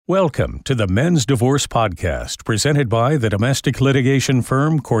Welcome to the Men's Divorce Podcast, presented by the domestic litigation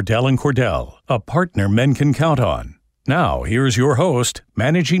firm Cordell & Cordell, a partner men can count on. Now, here's your host,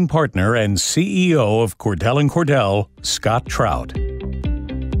 managing partner and CEO of Cordell & Cordell, Scott Trout.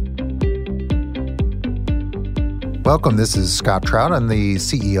 Welcome. This is Scott Trout. I'm the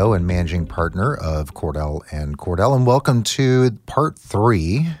CEO and managing partner of Cordell & Cordell, and welcome to part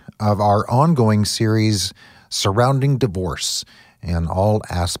 3 of our ongoing series surrounding divorce and all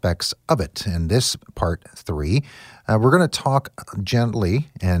aspects of it. In this part 3, we're going to talk gently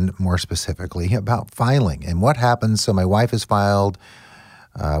and more specifically about filing and what happens. So my wife has filed.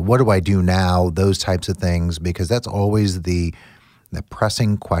 What do I do now? Those types of things, because that's always the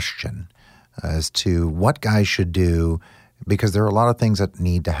pressing question as to what guys should do, because there are a lot of things that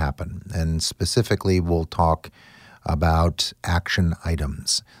need to happen. And specifically, we'll talk about action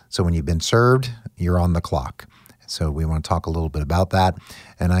items. So when you've been served, you're on the clock. So we want to talk a little bit about that.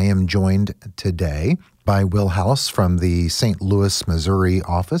 And I am joined today by Will House from the St. Louis, Missouri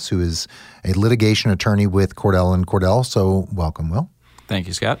office, who is a litigation attorney with Cordell & Cordell. So welcome, Will. Thank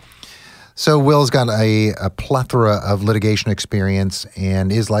you, Scott. So Will's got a plethora of litigation experience and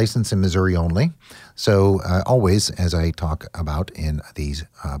is licensed in Missouri only. So always, as I talk about in these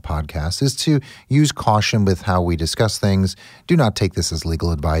podcasts, is to use caution with how we discuss things. Do not take this as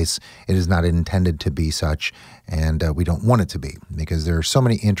legal advice. It is not intended to be such, and we don't want it to be, because there are so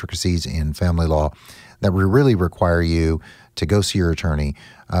many intricacies in family law that we really require you to go see your attorney.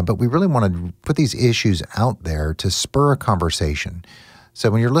 But we really want to put these issues out there to spur a conversation. So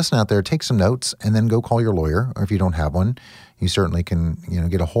when you're listening out there, take some notes and then go call your lawyer. Or if you don't have one, you certainly can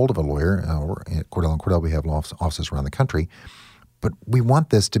get a hold of a lawyer. Or at Cordell & Cordell, we have offices around the country. But we want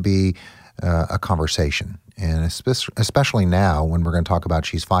this to be a conversation. And especially now when we're going to talk about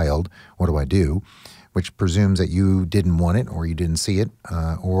she's filed, what do I do? Which presumes that you didn't want it or you didn't see it,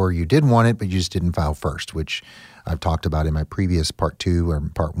 or you did want it but you just didn't file first, which I've talked about in my previous part 2 or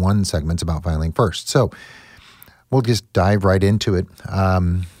part 1 segments about filing first. So we'll just dive right into it.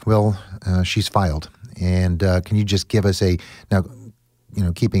 She's filed. And can you just give us now,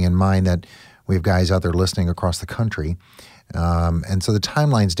 keeping in mind that we have guys out there listening across the country. And so the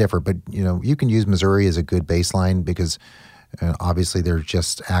timelines differ, but, you can use Missouri as a good baseline because obviously they're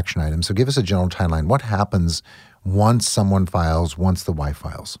just action items. So give us a general timeline. What happens once someone files, once the wife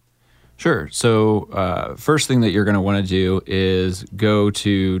files? Sure. So first thing that you're going to want to do is go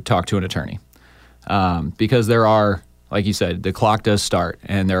to talk to an attorney. Because there are, like you said, the clock does start,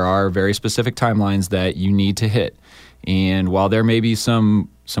 and there are very specific timelines that you need to hit. And while there may be some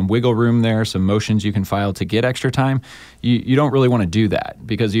wiggle room there, some motions you can file to get extra time, you don't really want to do that,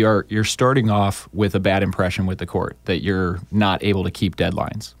 because you're starting off with a bad impression with the court that you're not able to keep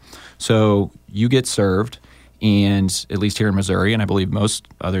deadlines. So you get served, and at least here in Missouri, and I believe most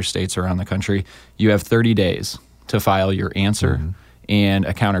other states around the country, you have 30 days to file your answer and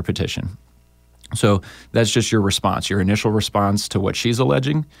a counter petition. So that's just your response, your initial response to what she's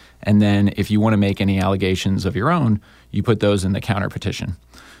alleging. And then if you want to make any allegations of your own, you put those in the counter petition.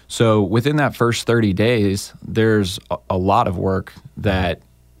 So within that first 30 days, there's a lot of work that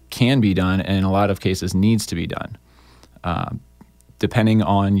can be done and in a lot of cases needs to be done. Depending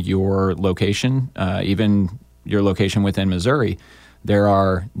on your location, even your location within Missouri, there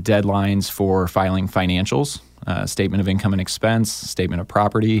are deadlines for filing financials, statement of income and expense, statement of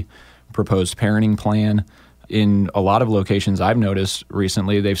property, proposed parenting plan. In a lot of locations I've noticed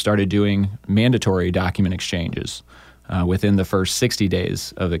recently, they've started doing mandatory document exchanges within the first 60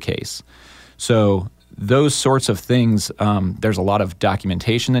 days of the case. So those sorts of things, there's a lot of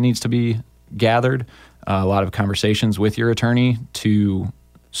documentation that needs to be gathered, a lot of conversations with your attorney to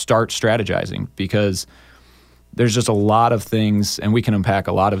start strategizing, because there's just a lot of things, and we can unpack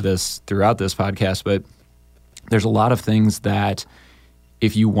a lot of this throughout this podcast, but there's a lot of things that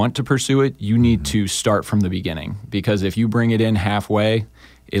if you want to pursue it, you need to start from the beginning, because if you bring it in halfway,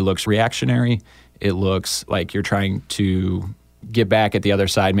 it looks reactionary. It looks like you're trying to get back at the other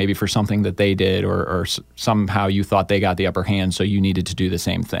side, maybe for something that they did, or somehow you thought they got the upper hand, so you needed to do the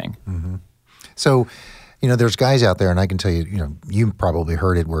same thing. Mm-hmm. So, there's guys out there, and I can tell you, you probably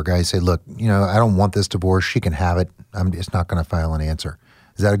heard it, where guys say, look, I don't want this divorce. She can have it. I'm just not going to file an answer.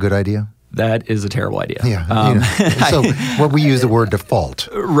 Is that a good idea? That is a terrible idea. Yeah. So what we use the word default.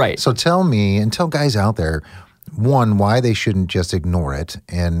 Right. So tell me, and tell guys out there, one, why they shouldn't just ignore it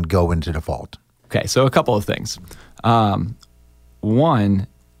and go into default. Okay, so a couple of things. One,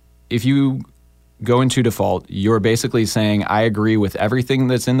 if you go into default, you're basically saying, I agree with everything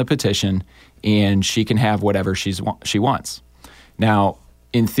that's in the petition, and she can have whatever she wants. Now,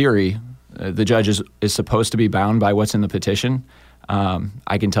 in theory, the judge is supposed to be bound by what's in the petition.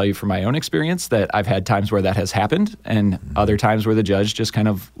 I can tell you from my own experience that I've had times where that has happened and other times where the judge just kind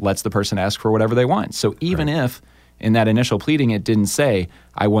of lets the person ask for whatever they want. So even if in that initial pleading it didn't say,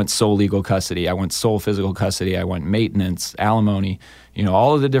 I want sole legal custody, I want sole physical custody, I want maintenance, alimony,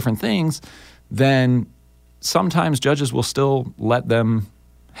 all of the different things, then sometimes judges will still let them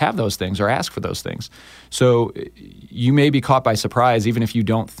have those things or ask for those things. So you may be caught by surprise even if you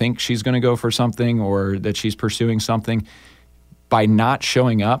don't think she's going to go for something or that she's pursuing something. By not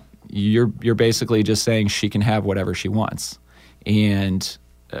showing up, you're basically just saying she can have whatever she wants. And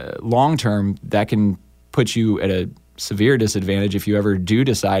long term, that can put you at a severe disadvantage if you ever do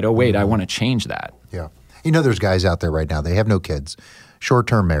decide, oh, wait, I want to change that. Yeah. There's guys out there right now, they have no kids,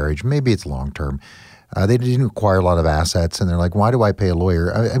 short-term marriage, maybe it's long-term. They didn't acquire a lot of assets, and they're like, why do I pay a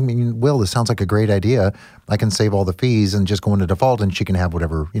lawyer? I mean, Will, this sounds like a great idea. I can save all the fees and just go into default, and she can have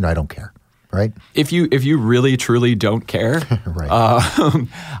whatever, I don't care, right? If you really, truly don't care, right.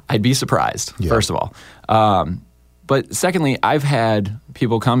 I'd be surprised, first of all. But secondly, I've had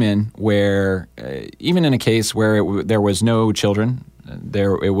people come in where, even in a case where there was no children,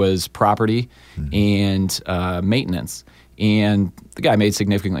 it was property and maintenance. And the guy made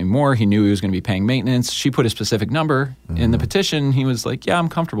significantly more. He knew he was going to be paying maintenance. She put a specific number in the petition. He was like, yeah, I'm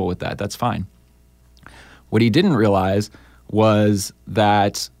comfortable with that. That's fine. What he didn't realize was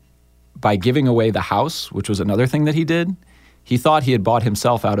that by giving away the house, which was another thing that he did, he thought he had bought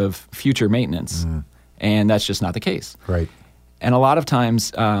himself out of future maintenance. And that's just not the case. Right. And a lot of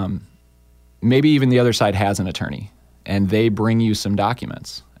times, maybe even the other side has an attorney, and they bring you some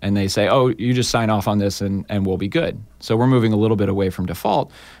documents. And they say, oh, you just sign off on this and we'll be good. So we're moving a little bit away from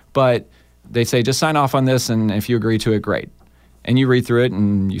default. But they say, just sign off on this, and if you agree to it, great. And you read through it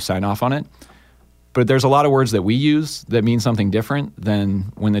and you sign off on it. But there's a lot of words that we use that mean something different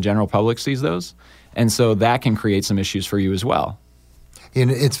than when the general public sees those. And so that can create some issues for you as well. And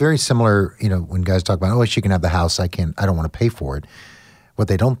it's very similar, when guys talk about, oh, she can have the house, I don't want to pay for it. What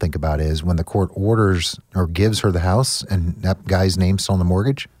they don't think about is when the court orders or gives her the house and that guy's name's still on the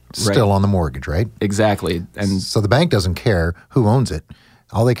mortgage, still on the mortgage, right? Exactly. And so the bank doesn't care who owns it.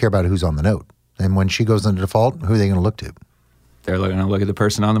 All they care about is who's on the note. And when she goes into default, who are they going to look to? They're going to look at the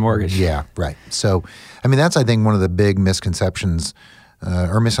person on the mortgage. Yeah, right. So, that's, I think, one of the big misconceptions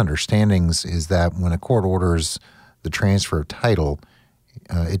or misunderstandings is that when a court orders the transfer of title,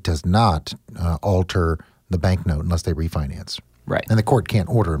 it does not alter the bank note unless they refinance. Right. And the court can't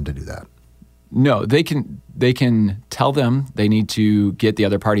order them to do that. No, they can tell them they need to get the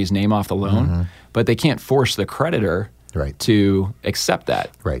other party's name off the loan, but they can't force the creditor to accept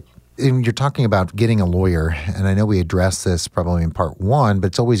that. Right. And you're talking about getting a lawyer, and I know we addressed this probably in part one, but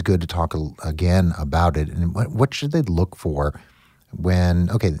it's always good to talk again about it. And what should they look for when,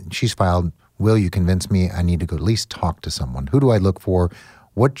 okay, she's filed, Will, you convince me I need to go at least talk to someone? Who do I look for?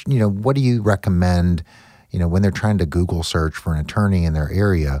 What do you recommend, when they're trying to Google search for an attorney in their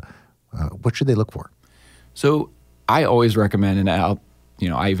area? What should they look for? So I always recommend, and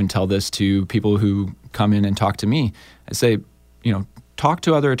I even tell this to people who come in and talk to me. I say, talk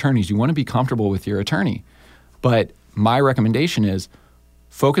to other attorneys. You want to be comfortable with your attorney. But my recommendation is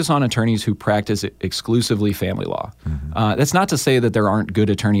focus on attorneys who practice exclusively family law. That's not to say that there aren't good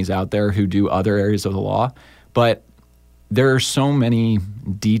attorneys out there who do other areas of the law, but there are so many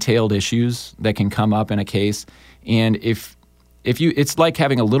detailed issues that can come up in a case. And if it's like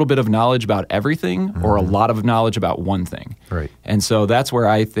having a little bit of knowledge about everything or a lot of knowledge about one thing. Right. And so that's where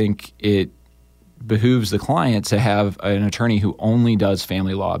I think it behooves the client to have an attorney who only does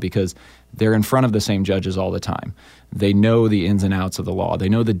family law, because they're in front of the same judges all the time. They know the ins and outs of the law. They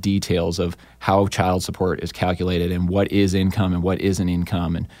know the details of how child support is calculated and what is income and what isn't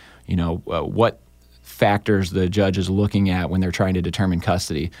income, and what factors the judge is looking at when they're trying to determine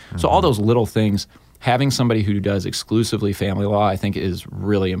custody. So all those little things, having somebody who does exclusively family law, I think, is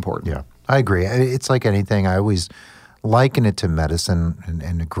really important. Yeah, I agree. It's like anything. I always liken it to medicine,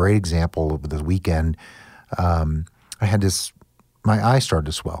 and a great example over the weekend, I had my eye started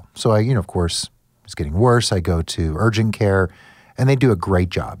to swell. So I, of course, it's getting worse. I go to urgent care, and they do a great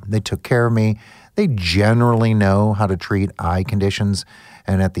job. They took care of me. They generally know how to treat eye conditions.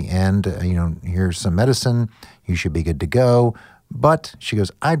 And at the end, here's some medicine. You should be good to go. But she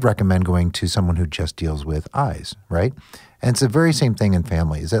goes, I'd recommend going to someone who just deals with eyes, right? And it's the very same thing in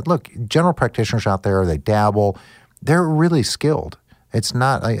families. That, look, general practitioners out there, they dabble. They're really skilled. It's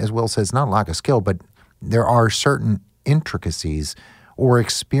not, as Will says, not a lack of skill, but there are certain intricacies or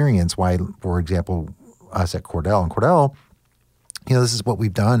experience why, for example, us at Cordell. And Cordell, this is what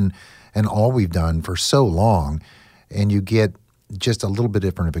we've done and all we've done for so long. And you get just a little bit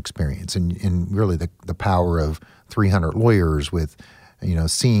different of experience, and really the power of 300 lawyers with,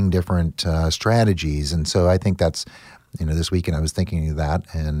 seeing different strategies. And so I think that's, this weekend I was thinking of that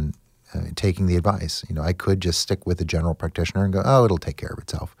and taking the advice. I could just stick with a general practitioner and go, oh, it'll take care of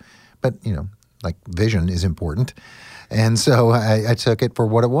itself. But, like vision is important. And so I took it for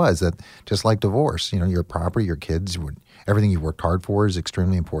what it was, that just like divorce, your property, your kids, everything you worked hard for is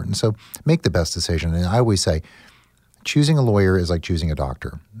extremely important. So make the best decision. And I always say, choosing a lawyer is like choosing a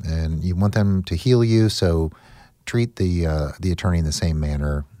doctor, and you want them to heal you. So treat the attorney in the same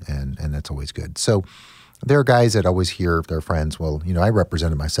manner, and that's always good. So there are guys that always hear their friends, well, I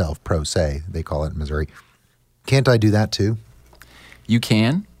represented myself, pro se, they call it in Missouri. Can't I do that too? You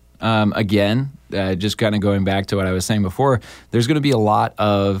can. Again, just kind of going back to what I was saying before, there's going to be a lot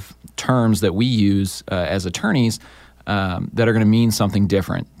of terms that we use as attorneys that are going to mean something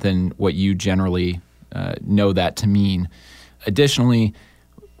different than what you generally know that to mean. Additionally,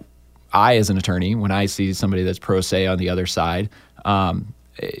 I, as an attorney, when I see somebody that's pro se on the other side,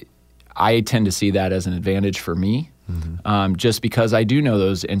 I tend to see that as an advantage for me, just because I do know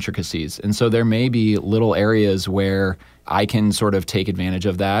those intricacies. And so there may be little areas where I can sort of take advantage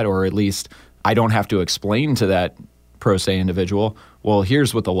of that, or at least I don't have to explain to that pro se individual, well,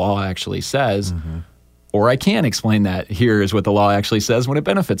 here's what the law actually says. Or I can explain that here is what the law actually says when it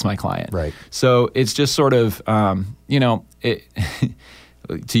benefits my client. Right. So it's just sort of,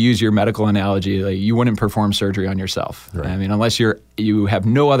 to use your medical analogy, like you wouldn't perform surgery on yourself. Right. I mean, unless you have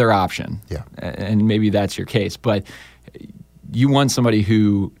no other option. Yeah. And maybe that's your case. But you want somebody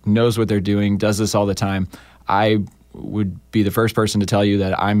who knows what they're doing, does this all the time. I would be the first person to tell you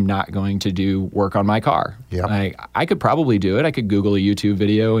that I'm not going to do work on my car. Yeah. I could probably do it. I could Google a YouTube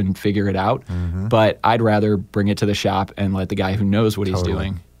video and figure it out, but I'd rather bring it to the shop and let the guy who knows what he's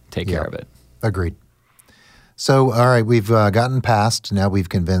doing take care of it. Agreed. So, all right, we've gotten past, now we've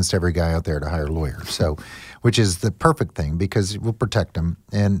convinced every guy out there to hire lawyers, so, which is the perfect thing because we'll protect them.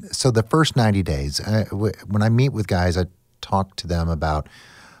 And so the first 90 days, when I meet with guys, I talk to them about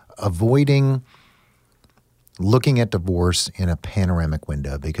avoiding looking at divorce in a panoramic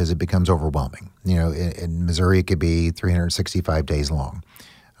window because it becomes overwhelming. In Missouri, it could be 365 days long.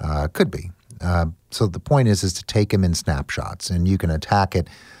 Could be. So the point is to take them in snapshots, and you can attack it.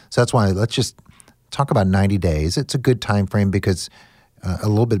 So that's why let's just talk about 90 days. It's a good time frame because a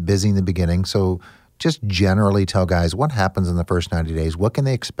little bit busy in the beginning. So just generally tell guys what happens in the first 90 days. What can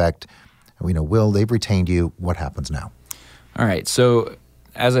they expect? Will, they've retained you. What happens now? All right. So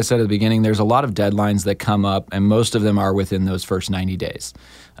as I said at the beginning, there's a lot of deadlines that come up, and most of them are within those first 90 days.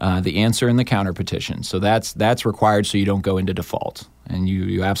 The answer and the counter petition. So that's required so you don't go into default, and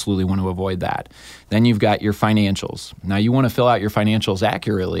you absolutely want to avoid that. Then you've got your financials. Now you want to fill out your financials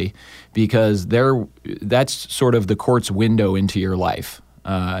accurately because that's sort of the court's window into your life.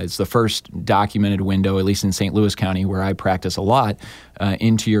 It's the first documented window, at least in St. Louis County, where I practice a lot,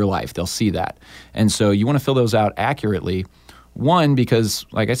 into your life. They'll see that. And so you want to fill those out accurately. One, because,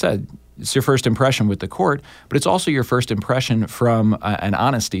 like I said, it's your first impression with the court, but it's also your first impression from an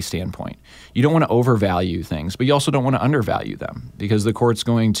honesty standpoint. You don't want to overvalue things, but you also don't want to undervalue them because the court's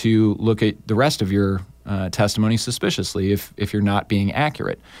going to look at the rest of your testimony suspiciously if you're not being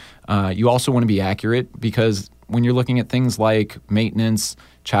accurate. You also want to be accurate because when you're looking at things like maintenance,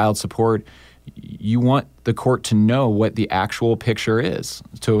 child support, you want the court to know what the actual picture is.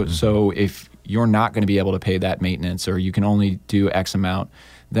 So if you're not going to be able to pay that maintenance or you can only do X amount,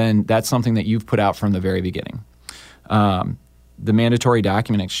 then that's something that you've put out from the very beginning. The mandatory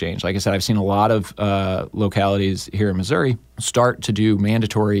document exchange. Like I said, I've seen a lot of localities here in Missouri start to do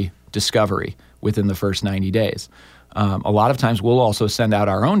mandatory discovery within the first 90 days. A lot of times we'll also send out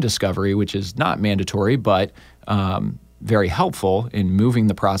our own discovery, which is not mandatory, but very helpful in moving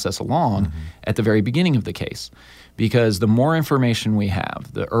the process along at the very beginning of the case. Because the more information we have,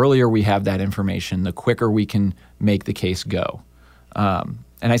 the earlier we have that information, the quicker we can make the case go. And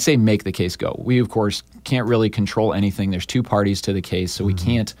I say make the case go. We, of course, can't really control anything. There's two parties to the case, so we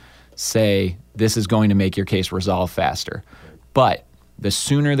can't say this is going to make your case resolve faster. But the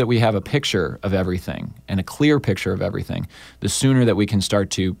sooner that we have a picture of everything and a clear picture of everything, the sooner that we can start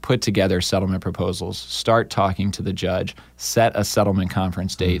to put together settlement proposals, start talking to the judge, set a settlement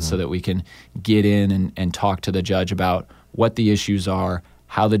conference date so that we can get in and talk to the judge about what the issues are,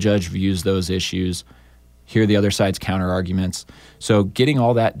 how the judge views those issues, hear the other side's counter arguments. So getting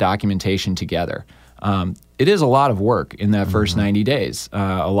all that documentation together. It is a lot of work in that first 90 days,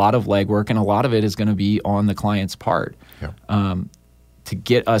 a lot of legwork, and a lot of it is going to be on the client's part. Yeah. To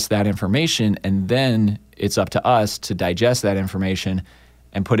get us that information, and then it's up to us to digest that information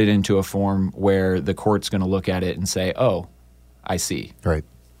and put it into a form where the court's going to look at it and say, oh, I see. Right.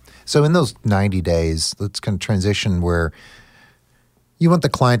 So in those 90 days, let's kind of transition where you want the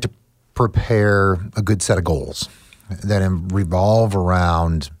client to prepare a good set of goals that revolve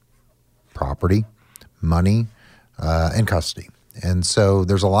around property, money, and custody. And so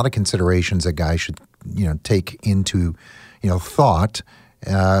there's a lot of considerations that guys should, take into, thought.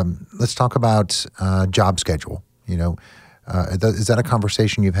 Let's talk about job schedule. Is that a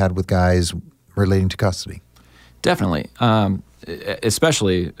conversation you've had with guys relating to custody? Definitely,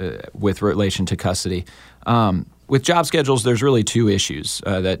 especially with relation to custody. With job schedules, there's really two issues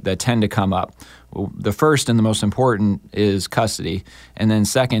that tend to come up. The first and the most important is custody, and then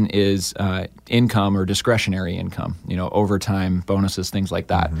second is income or discretionary income, overtime, bonuses, things like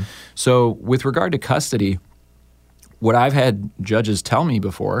that. Mm-hmm. So with regard to custody, what I've had judges tell me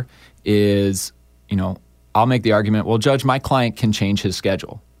before is, I'll make the argument, well, Judge, my client can change his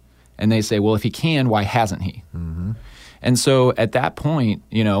schedule. And they say, well, if he can, why hasn't he? Mm-hmm. And so at that point,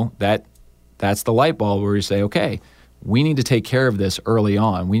 that's the light bulb where you say, okay, we need to take care of this early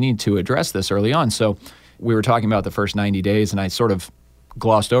on. We need to address this early on. So we were talking about the first 90 days, and I sort of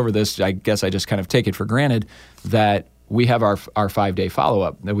glossed over this. I guess I just kind of take it for granted that we have our 5-day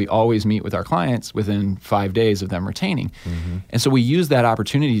follow-up, that we always meet with our clients within 5 days of them retaining. Mm-hmm. And so we use that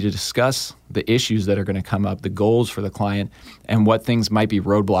opportunity to discuss the issues that are going to come up, the goals for the client, and what things might be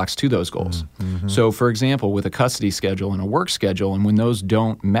roadblocks to those goals. Mm-hmm. So for example, with a custody schedule and a work schedule, and when those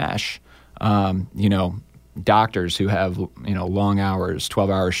don't mesh, doctors who have, long hours,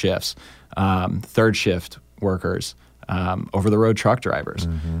 12-hour shifts, third shift workers, over-the-road truck drivers.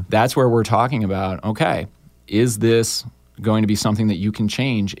 Mm-hmm. That's where we're talking about, okay, is this going to be something that you can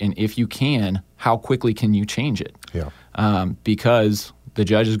change? And if you can, how quickly can you change it? Yeah. Because the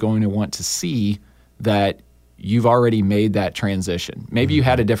judge is going to want to see that you've already made that transition. Maybe you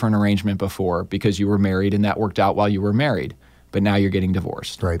had a different arrangement before because you were married and that worked out while you were married, but now you're getting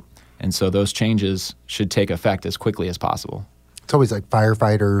divorced. Right. And so those changes should take effect as quickly as possible. It's always like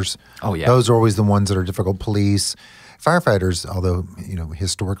firefighters. Oh, yeah. Those are always the ones that are difficult. Police. Firefighters, although,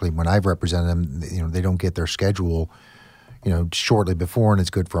 historically when I've represented them, they don't get their schedule, shortly before, and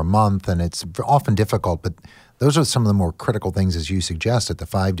it's good for a month, and it's often difficult. But those are some of the more critical things, as you suggest, at the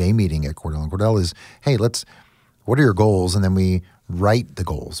 5-day meeting at Cordell & Cordell is, hey, what are your goals? And then we write the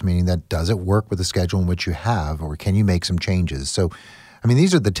goals, meaning that does it work with the schedule in which you have, or can you make some changes? So,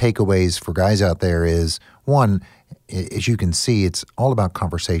 these are the takeaways for guys out there is, one, as you can see, it's all about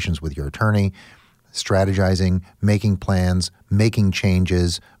conversations with your attorney, strategizing, making plans, making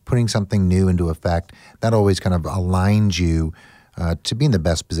changes, putting something new into effect. That always kind of aligns you to be in the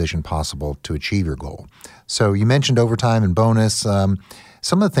best position possible to achieve your goal. So you mentioned overtime and bonus. Some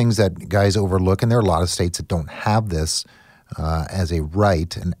of the things that guys overlook, and there are a lot of states that don't have this as a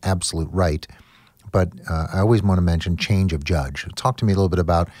right, an absolute right, but I always want to mention change of judge. Talk to me a little bit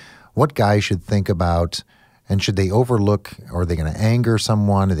about what guys should think about. And should they overlook, or are they going to anger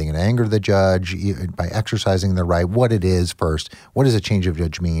someone? Are they going to anger the judge by exercising their right? What it is first. What does a change of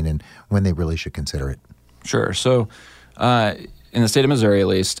judge mean, and when they really should consider it? Sure. So in the state of Missouri, at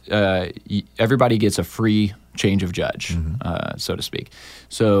least, everybody gets a free change of judge, so to speak.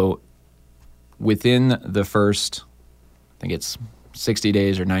 So within the first, I think it's 60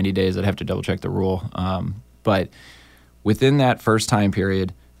 days or 90 days, I'd have to double check the rule. But within that first time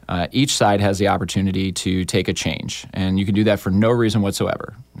period, each side has the opportunity to take a change, and you can do that for no reason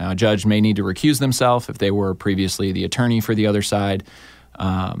whatsoever. Now, a judge may need to recuse themselves if they were previously the attorney for the other side,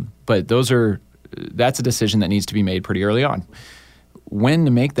 but that's a decision that needs to be made pretty early on. When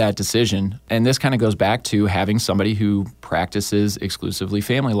to make that decision, and this kind of goes back to having somebody who practices exclusively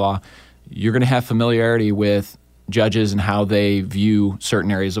family law, you're going to have familiarity with judges and how they view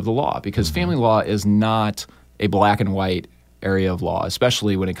certain areas of the law, because family law is not a black and white area of law,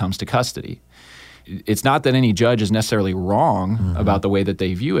 especially when it comes to custody. It's not that any judge is necessarily wrong about the way that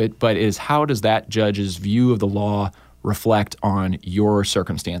they view it, but it is how does that judge's view of the law reflect on your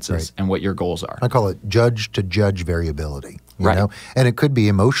circumstances and what your goals are. I call it judge-to-judge variability, you know? And it could be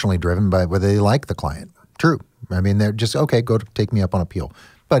emotionally driven by whether they like the client. True. They're just, okay, go take me up on appeal.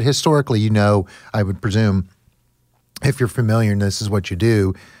 But historically, I would presume, if you're familiar and this is what you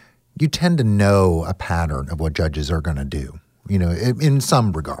do, you tend to know a pattern of what judges are going to do. In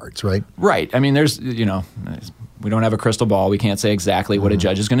some regards, right? Right. There's, we don't have a crystal ball. We can't say exactly what a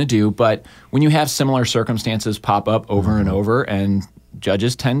judge is going to do. But when you have similar circumstances pop up over and over, and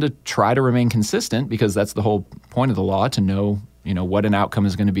judges tend to try to remain consistent because that's the whole point of the law, to know, what an outcome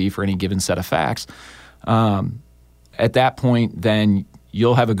is going to be for any given set of facts. At that point, then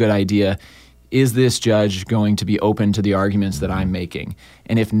you'll have a good idea, is this judge going to be open to the arguments that I'm making?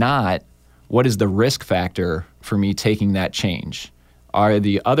 And if not, what is the risk factor for me taking that change? Are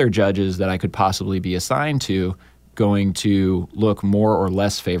the other judges that I could possibly be assigned to going to look more or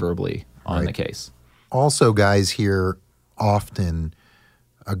less favorably on the case? Also, guys hear often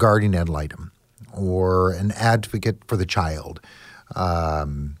a guardian ad litem or an advocate for the child,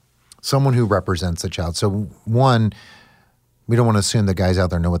 someone who represents the child. So one, we don't want to assume that guys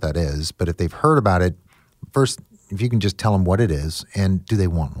out there know what that is, but if they've heard about it, first, if you can just tell them what it is and do they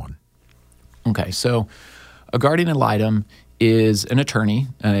want one? Okay, so a guardian ad litem is an attorney.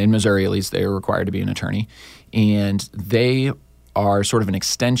 In Missouri, at least, they are required to be an attorney, and they are sort of an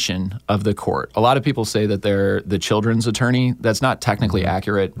extension of the court. A lot of people say that they're the children's attorney. That's not technically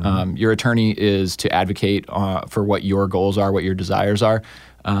accurate. Your attorney is to advocate for what your goals are, what your desires are.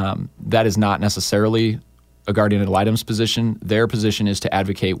 That is not necessarily a guardian ad litem's position. Their position is to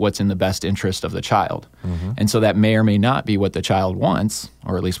advocate what's in the best interest of the child. And so that may or may not be what the child wants,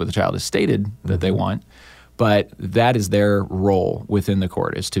 or at least what the child has stated that they want. But that is their role within the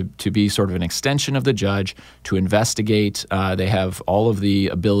court, is to be sort of an extension of the judge, to investigate. They have all of the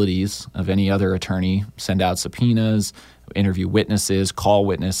abilities of any other attorney, send out subpoenas, interview witnesses, call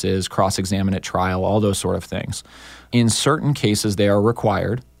witnesses, cross-examine at trial, all those sort of things. In certain cases, they are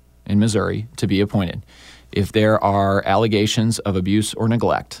required in Missouri to be appointed. If there are allegations of abuse or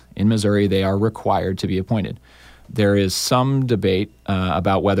neglect in Missouri, they are required to be appointed. There is some debate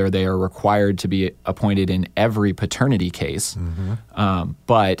about whether they are required to be appointed in every paternity case,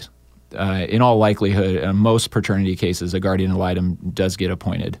 but in all likelihood, in most paternity cases, a guardian ad litem does get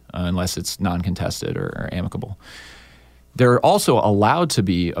appointed unless it's non-contested or amicable. They're also allowed to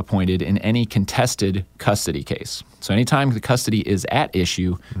be appointed in any contested custody case. So anytime the custody is at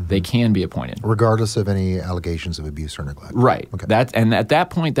issue, they can be appointed. Regardless of any allegations of abuse or neglect. Right. Okay. And at that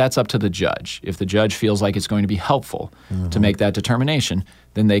point, that's up to the judge. If the judge feels like it's going to be helpful to make that determination,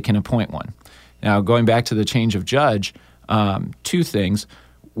 then they can appoint one. Now, going back to the change of judge, two things.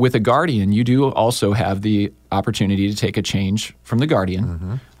 With a guardian, you do also have the opportunity to take a change from the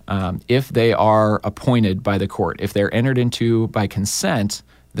guardian. If they are appointed by the court. If they're entered into by consent,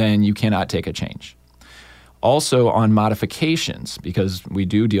 then you cannot take a change. Also on modifications, because we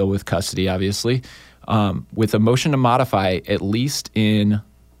do deal with custody, obviously, with a motion to modify, at least in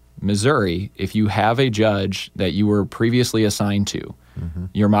Missouri, if you have a judge that you were previously assigned to,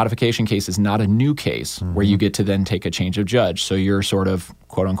 your modification case is not a new case where you get to then take a change of judge. So you're sort of,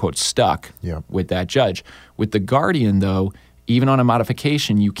 quote unquote, stuck with that judge. With the guardian, though, even on a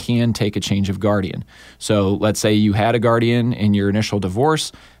modification, you can take a change of guardian. So let's say you had a guardian in your initial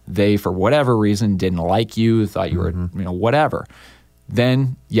divorce. They, for whatever reason, didn't like you, thought you were, whatever.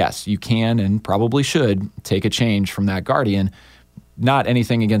 Then, yes, you can and probably should take a change from that guardian. Not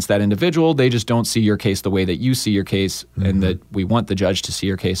anything against that individual. They just don't see your case the way that you see your case and that we want the judge to see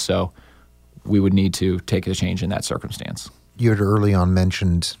your case. So we would need to take a change in that circumstance. You had early on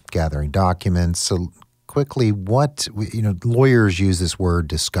mentioned gathering documents. So quickly, lawyers use this word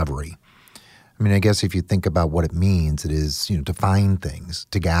discovery. I mean, I guess if you think about what it means, it is, to find things,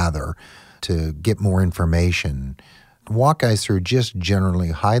 to gather, to get more information. Walk guys through just generally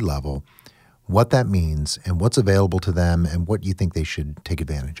high level what that means and what's available to them and what you think they should take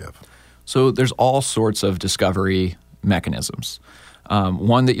advantage of. So there's all sorts of discovery mechanisms.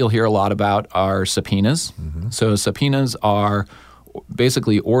 One that you'll hear a lot about are subpoenas. So subpoenas are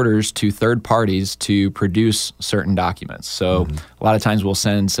basically orders to third parties to produce certain documents. So a lot of times we'll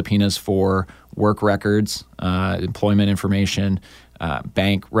send subpoenas for work records, employment information,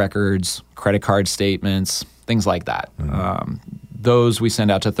 bank records, credit card statements, things like that. Those we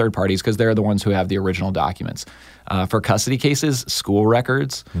send out to third parties because they're the ones who have the original documents. For custody cases, school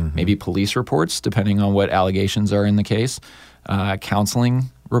records, maybe police reports, depending on what allegations are in the case,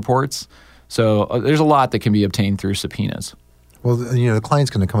 counseling reports. So there's a lot that can be obtained through subpoenas. Well, the client's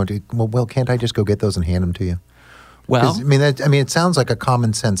going to come up to you, well, can't I just go get those and hand them to you? Well, it sounds like a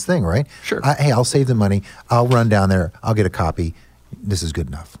common sense thing, right? Sure. Hey, I'll save the money. I'll run down there. I'll get a copy. This is good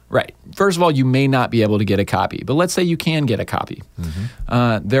enough. Right. First of all, you may not be able to get a copy, but let's say you can get a copy.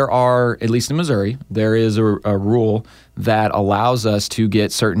 There are, at least in Missouri, there is a rule that allows us to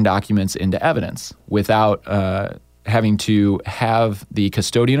get certain documents into evidence without having to have the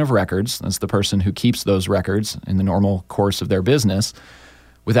custodian of records, that's the person who keeps those records in the normal course of their business,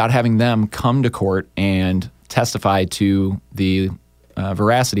 without having them come to court and testify to the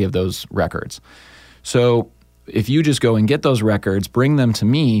veracity of those records. So if you just go and get those records, bring them to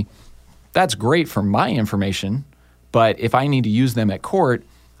me, that's great for my information. But if I need to use them at court,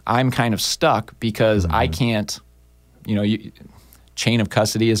 I'm kind of stuck because I can't, chain of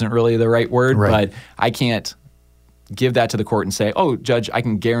custody isn't really the right word, but I can't, give that to the court and say, oh, judge, I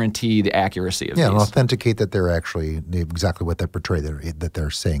can guarantee the accuracy of these. And authenticate that they're actually exactly what they portray, that they're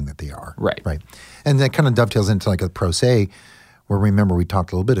saying that they are. Right. And that kind of dovetails into like a pro se, where remember we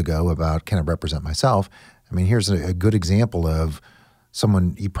talked a little bit ago about can I represent myself? I mean, here's a good example of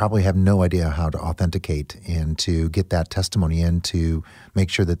someone you probably have no idea how to authenticate and to get that testimony in to make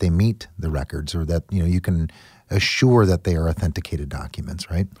sure that they meet the records, or that you can assure that they are authenticated documents,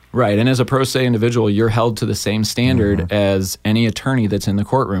 right? Right. And as a pro se individual, you're held to the same standard as any attorney that's in the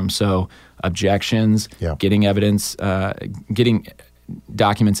courtroom. So objections, getting evidence, getting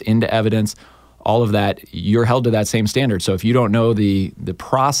documents into evidence, all of that, you're held to that same standard. So if you don't know the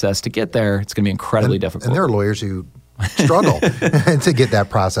process to get there, it's going to be incredibly difficult. And there are lawyers who struggle to get that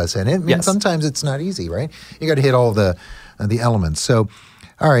process in. I mean, sometimes it's not easy, right? You got to hit all the elements. So,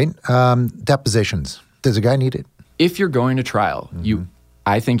 all right, depositions. Does a guy need it? If you're going to trial,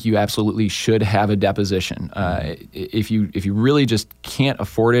 I think you absolutely should have a deposition. If you really just can't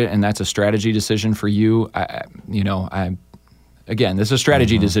afford it, and that's a strategy decision for you, again, this is a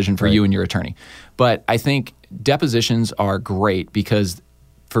strategy decision for you and your attorney. But I think depositions are great because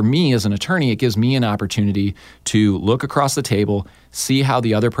for me as an attorney, it gives me an opportunity to look across the table, see how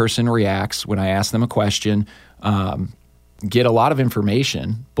the other person reacts when I ask them a question, get a lot of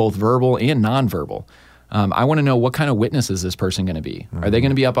information, both verbal and nonverbal. I want to know what kind of witness is this person going to be. Are they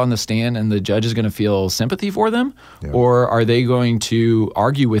going to be up on the stand and the judge is going to feel sympathy for them? Or are they going to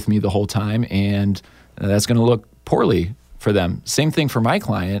argue with me the whole time and that's going to look poorly for them? Same thing for my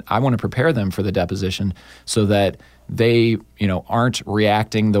client. I want to prepare them for the deposition so that they aren't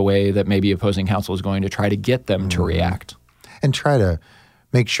reacting the way that maybe opposing counsel is going to try to get them to react. And try to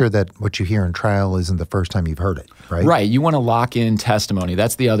make sure that what you hear in trial isn't the first time you've heard it, right? Right. You want to lock in testimony.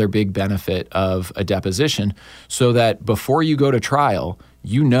 That's the other big benefit of a deposition, so that before you go to trial,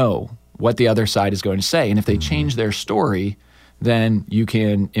 you know what the other side is going to say. And if they change their story, then you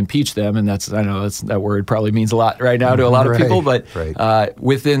can impeach them. And that word probably means a lot right now to a lot of people. But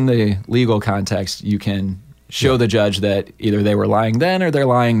within the legal context, you can show the judge that either they were lying then or they're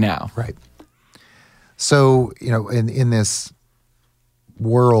lying now. Right. So, in this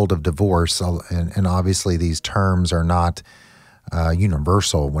world of divorce, and obviously these terms are not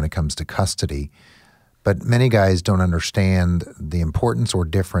universal when it comes to custody, but many guys don't understand the importance or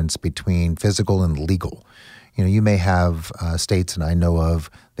difference between physical and legal. You may have states, and I know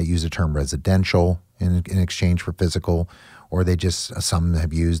of, that use the term residential in exchange for physical, or some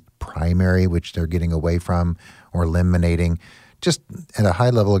have used primary, which they're getting away from, or eliminating. Just at a high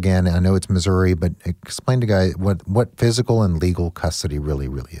level, again, I know it's Missouri, but explain to guys what physical and legal custody really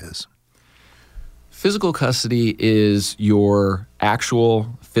is. Physical custody is your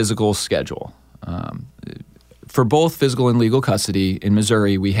actual physical schedule. For both physical and legal custody in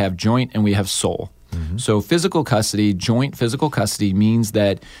Missouri, we have joint and we have sole. So physical custody, joint physical custody, means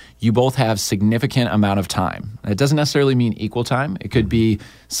that you both have significant amount of time. It doesn't necessarily mean equal time. It could be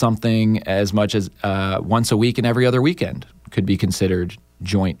something as much as once a week and every other weekend could be considered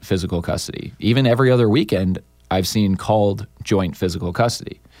joint physical custody. Even every other weekend I've seen called joint physical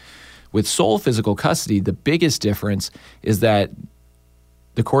custody. With sole physical custody, the biggest difference is that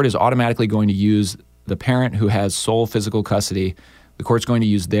the court is automatically going to use the parent who has sole physical custody. The court's going to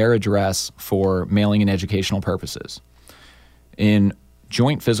use their address for mailing and educational purposes. In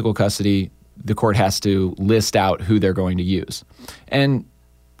joint physical custody, the court has to list out who they're going to use. And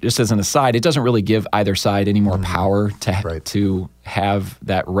just as an aside, it doesn't really give either side any more power to have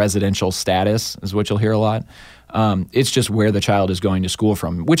that residential status, is what you'll hear a lot. It's just where the child is going to school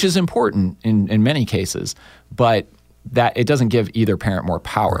from, which is important in many cases, but that it doesn't give either parent more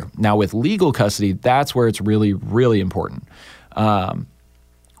power. Now, with legal custody, that's where it's really, really important.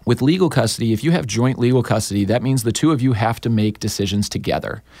 With legal custody, if you have joint legal custody, that means the two of you have to make decisions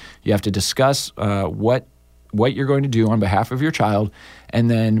together. You have to discuss what you're going to do on behalf of your child and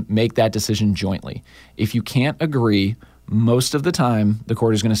then make that decision jointly. If you can't agree, most of the time the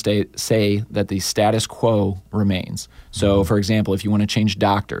court is going to say that the status quo remains. So, for example, if you want to change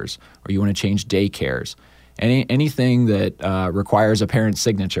doctors or you want to change daycares, anything that requires a parent's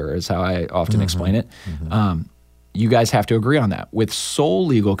signature is how I often explain it. You guys have to agree on that. With sole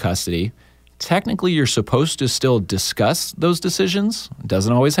legal custody, technically you're supposed to still discuss those decisions. It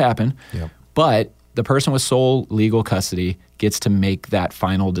doesn't always happen. But the person with sole legal custody gets to make that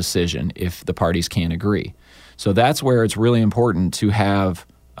final decision if the parties can't agree. So that's where it's really important to have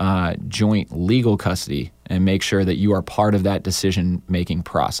joint legal custody and make sure that you are part of that decision-making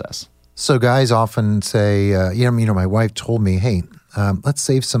process. So guys often say, my wife told me, hey, let's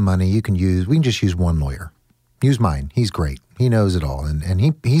save some money. We can just use one lawyer. Use mine. He's great. He knows it all, and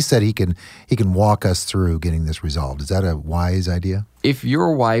he said he can walk us through getting this resolved. Is that a wise idea? If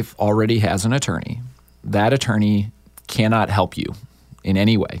your wife already has an attorney, that attorney cannot help you in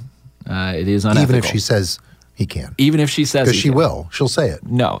any way. It is unethical. Even if she says he can. Even if she says because he she can. will. She'll say it.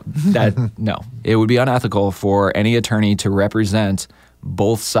 No, no. It would be unethical for any attorney to represent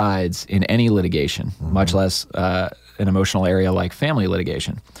both sides in any litigation, much less an emotional area like family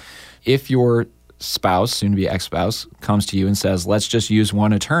litigation. If your spouse, soon-to-be ex-spouse, comes to you and says, let's just use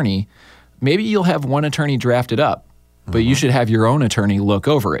one attorney, maybe you'll have one attorney drafted up, but you should have your own attorney look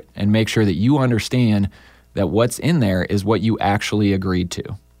over it and make sure that you understand that what's in there is what you actually agreed to.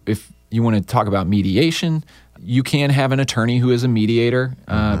 If you want to talk about mediation, you can have an attorney who is a mediator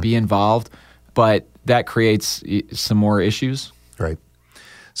be involved, but that creates some more issues. Right.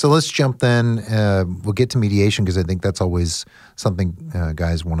 So let's jump then. We'll get to mediation because I think that's always something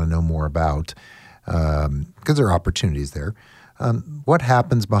guys want to know more about because there are opportunities there. What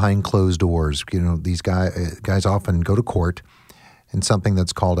happens behind closed doors? You know, these guys often go to court in something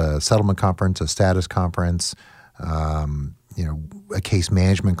that's called a settlement conference, a status conference, a case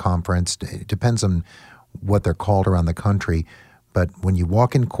management conference. It depends on what they're called around the country. But when you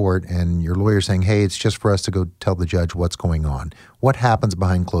walk in court and your lawyer's saying, hey, it's just for us to go tell the judge what's going on, what happens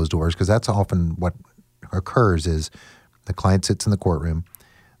behind closed doors? Because that's often what occurs is the client sits in the courtroom,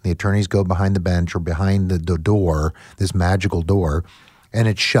 the attorneys go behind the bench or behind the door, this magical door, and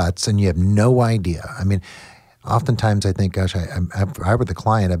it shuts and you have no idea. I mean, oftentimes I think, gosh, if I were the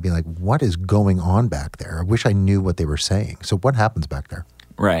client, I'd be like, what is going on back there? I wish I knew what they were saying. So what happens back there?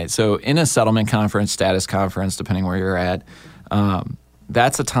 Right. So in a settlement conference, status conference, depending where you're at,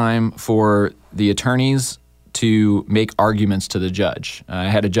 that's a time for the attorneys to make arguments to the judge. I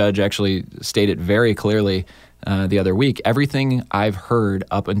had a judge actually state it very clearly the other week. Everything I've heard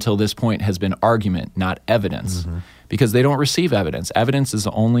up until this point has been argument, not evidence, because they don't receive evidence. Evidence is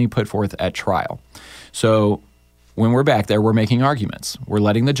only put forth at trial. So when we're back there, we're making arguments. We're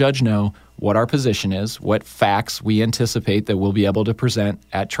letting the judge know what our position is, what facts we anticipate that we'll be able to present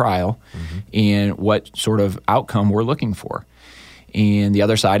at trial, and what sort of outcome we're looking for. And the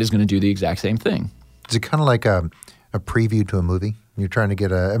other side is going to do the exact same thing. Is it kind of like a preview to a movie? You're trying to get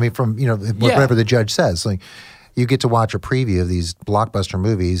from whatever the judge says. Like you get to watch a preview of these blockbuster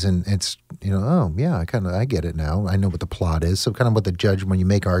movies, and it's I get it now. I know what the plot is. So kind of what the judge, when you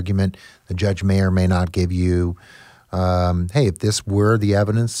make argument, the judge may or may not give you, hey, if this were the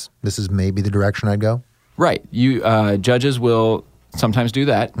evidence, this is maybe the direction I'd go. Right. You judges will sometimes do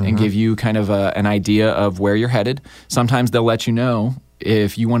that and give you kind of an idea of where you're headed. Sometimes they'll let you know,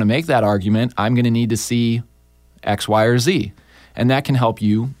 if you want to make that argument, I'm going to need to see X, Y, or Z. And that can help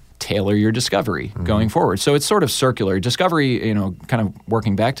you tailor your discovery going forward. So it's sort of circular. Discovery, kind of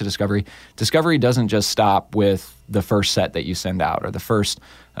working back to discovery, discovery doesn't just stop with the first set that you send out or the first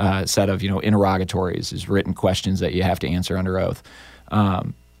set of, interrogatories, is written questions that you have to answer under oath.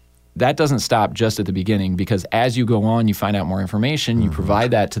 That doesn't stop just at the beginning, because as you go on, you find out more information, you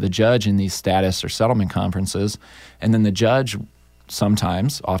provide that to the judge in these status or settlement conferences, and then the judge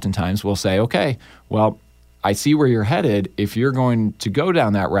oftentimes will say, okay, well, I see where you're headed. If you're going to go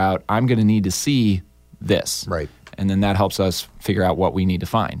down that route, I'm going to need to see this. Right. And then that helps us figure out what we need to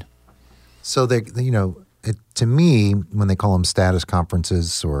find. So to me, when they call them status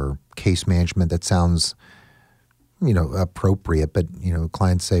conferences or case management, that sounds appropriate, but,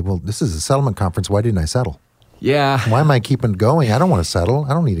 clients say, well, this is a settlement conference. Why didn't I settle? Yeah. Why am I keeping going? I don't want to settle.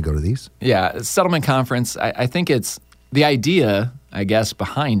 I don't need to go to these. Yeah. Settlement conference, I think it's the idea, I guess,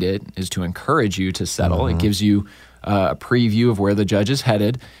 behind it is to encourage you to settle. It gives you a preview of where the judge is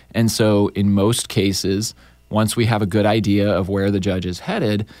headed. And so in most cases, once we have a good idea of where the judge is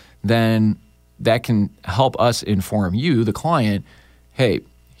headed, then that can help us inform you, the client, hey,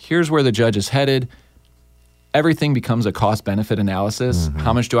 here's where the judge is headed. Everything becomes a cost-benefit analysis.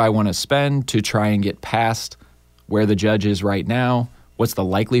 How much do I want to spend to try and get past where the judge is right now? What's the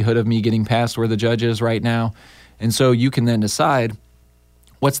likelihood of me getting past where the judge is right now? And so you can then decide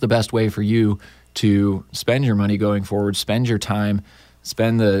what's the best way for you to spend your money going forward, spend your time,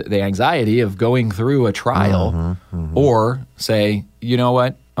 spend the anxiety of going through a trial, or say, you know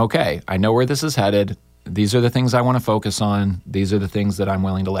what, okay, I know where this is headed. These are the things I want to focus on. These are the things that I'm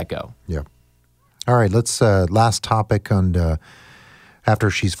willing to let go. Yeah. All right, let's last topic on after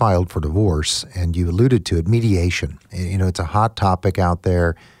she's filed for divorce, and you alluded to it, mediation. It's a hot topic out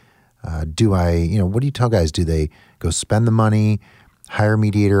there. What do you tell guys? Do they go spend the money, hire a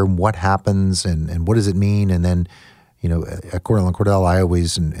mediator? What happens, and what does it mean? And then, At Cordell & Cordell, I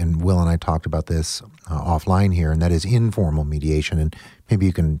always, and Will and I talked about this offline here, and that is informal mediation. And maybe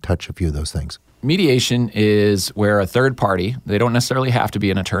you can touch a few of those things. Mediation is where a third party, they don't necessarily have to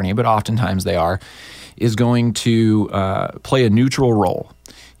be an attorney, but oftentimes they are, is going to play a neutral role.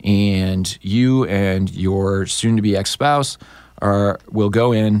 And you and your soon-to-be ex-spouse will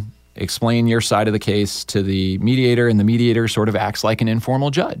go in, explain your side of the case to the mediator, and the mediator sort of acts like an informal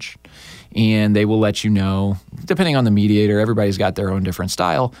judge. And they will let you know, depending on the mediator, everybody's got their own different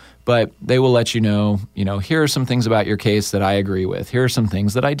style, but they will let you know, here are some things about your case that I agree with. Here are some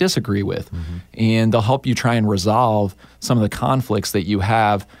things that I disagree with. Mm-hmm. And they'll help you try and resolve some of the conflicts that you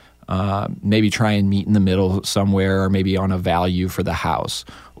have, maybe try and meet in the middle somewhere, or maybe on a value for the house.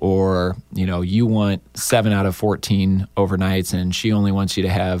 Or, you want 7 out of 14 overnights and she only wants you to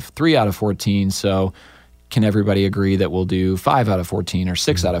have 3 out of 14, so can everybody agree that we'll do 5 out of 14 or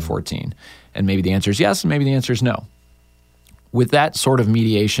 6 out of 14? And maybe the answer is yes, and maybe the answer is no. With that sort of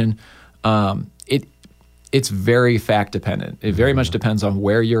mediation, it's very fact dependent. It very much depends on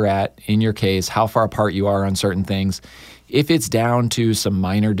where you're at in your case, how far apart you are on certain things. If it's down to some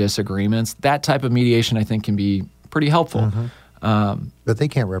minor disagreements, that type of mediation, I think, can be pretty helpful. Mm-hmm. But they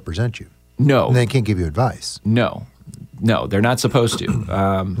can't represent you. No. And they can't give you advice. No, they're not supposed to.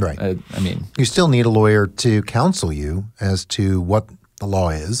 Right. You still need a lawyer to counsel you as to what the law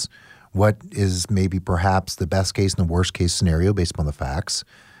is, what is maybe perhaps the best case and the worst case scenario based upon the facts,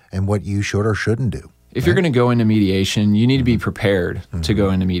 and what you should or shouldn't do. If you're going to go into mediation, you need to be prepared to go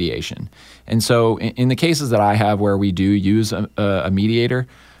into mediation. And so in the cases that I have where we do use a mediator,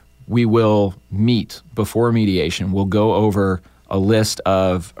 we will meet before mediation. We'll go over a list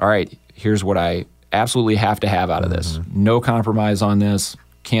of, all right, here's what I absolutely have to have out of this. No compromise on this,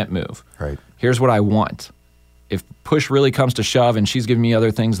 can't move. Right. Here's what I want. If push really comes to shove and she's giving me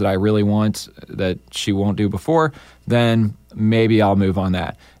other things that I really want that she won't do before, then maybe I'll move on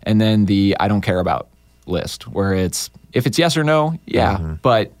that. And then the I don't care about list, where if it's yes or no,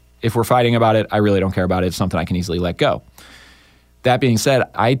 but if we're fighting about it, I really don't care about it. It's something I can easily let go. That being said,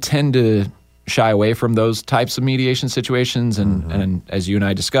 I tend to shy away from those types of mediation situations, and as you and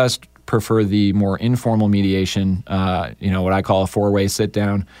I discussed, prefer the more informal mediation, what I call a 4-way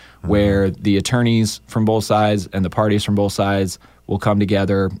sit-down, where the attorneys from both sides and the parties from both sides will come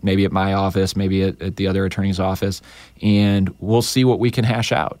together, maybe at my office, maybe at the other attorney's office, and we'll see what we can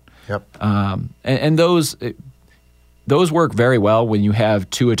hash out. Yep. And those work very well when you have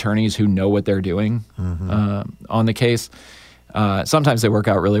two attorneys who know what they're doing on the case. Sometimes they work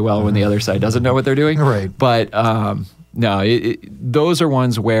out really well when the other side doesn't know what they're doing. Right. But those are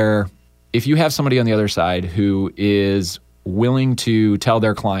ones where if you have somebody on the other side who is willing to tell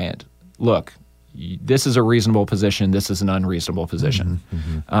their client, look, this is a reasonable position, this is an unreasonable position,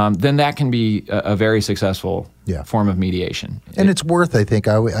 then that can be a very successful form of mediation. And it's worth, I think,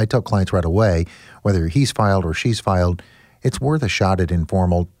 I tell clients right away, whether he's filed or she's filed, it's worth a shot at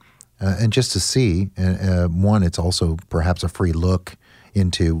informal. And just to see, one, it's also perhaps a free look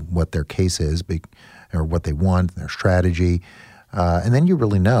into what their case is or what they want, their strategy. And then you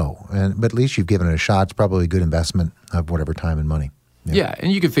really know. But at least you've given it a shot. It's probably a good investment of whatever time and money. Yeah,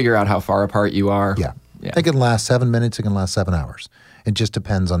 and you can figure out how far apart you are. Yeah. It can last 7 minutes. It can last 7 hours. It just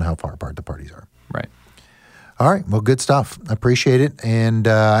depends on how far apart the parties are. Right. All right. Well, good stuff. I appreciate it. And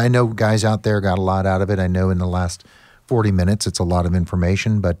I know guys out there got a lot out of it. I know in the last 40 minutes, it's a lot of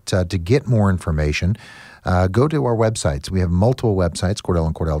information. But to get more information, go to our websites. We have multiple websites,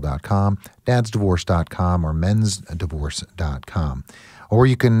 CordellandCordell.com, dadsdivorce.com, or mensdivorce.com. Or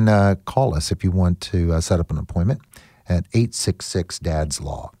you can call us if you want to set up an appointment at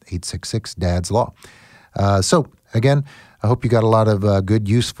 866-DADS-LAW, 866-DADS-LAW. So, again, I hope you got a lot of good,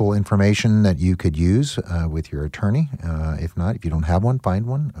 useful information that you could use with your attorney. If not, if you don't have one, find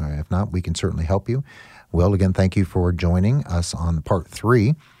one. If not, we can certainly help you. Will, again, thank you for joining us on part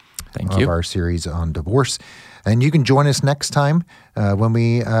 3 of our series on divorce. And you can join us next time when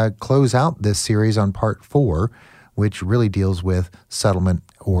we close out this series on part 4, which really deals with settlement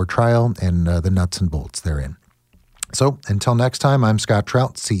or trial and the nuts and bolts therein. So until next time, I'm Scott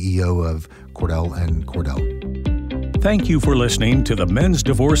Trout, CEO of Cordell & Cordell. Thank you for listening to the Men's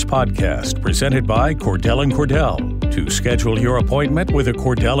Divorce Podcast presented by Cordell & Cordell. To schedule your appointment with a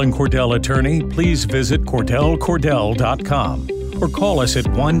Cordell & Cordell attorney, please visit CordellCordell.com or call us at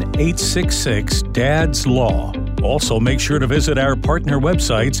 1-866-DADS-LAW. Also, make sure to visit our partner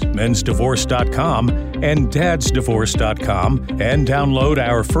websites, mensdivorce.com and dadsdivorce.com, and download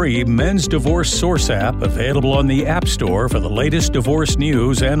our free Men's Divorce Source app available on the App Store for the latest divorce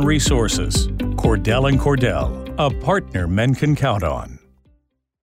news and resources. Cordell & Cordell, a partner men can count on.